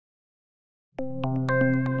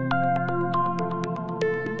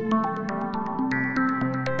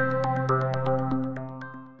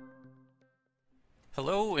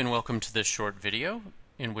welcome to this short video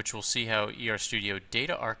in which we'll see how Studio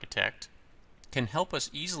Data Architect can help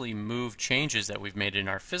us easily move changes that we've made in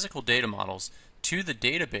our physical data models to the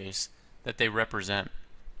database that they represent.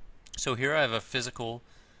 So here I have a physical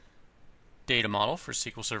data model for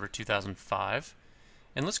SQL Server 2005,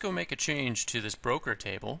 and let's go make a change to this broker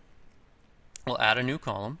table. We'll add a new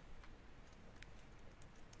column.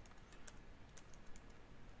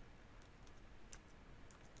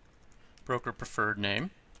 Broker preferred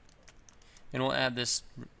name, and we'll add this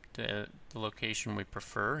to the location we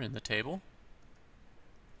prefer in the table.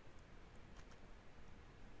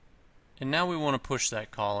 And now we want to push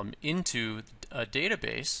that column into a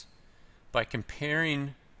database by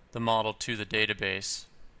comparing the model to the database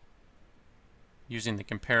using the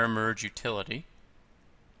compare merge utility.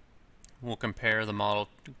 We'll compare the model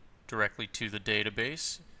directly to the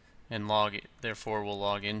database and log it. Therefore, we'll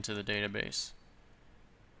log into the database.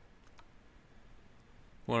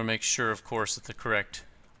 We want to make sure, of course, that the correct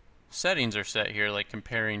settings are set here, like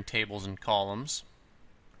comparing tables and columns.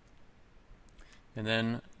 And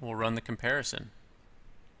then we'll run the comparison.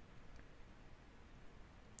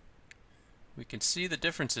 We can see the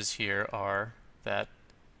differences here are that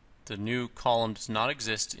the new column does not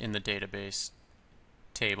exist in the database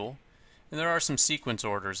table, and there are some sequence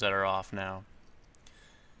orders that are off now.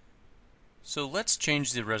 So let's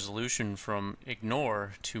change the resolution from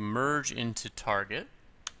ignore to merge into target.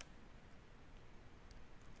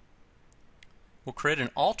 We'll create an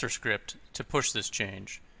alter script to push this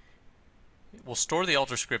change. We'll store the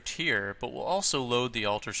alter script here, but we'll also load the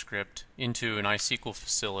alter script into an iSQL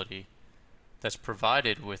facility that's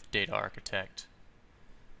provided with Data Architect,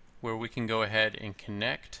 where we can go ahead and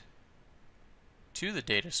connect to the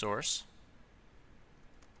data source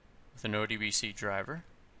with an ODBC driver.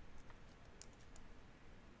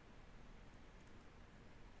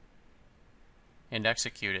 And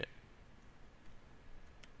execute it.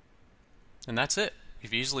 And that's it.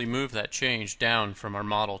 We've easily moved that change down from our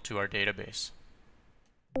model to our database.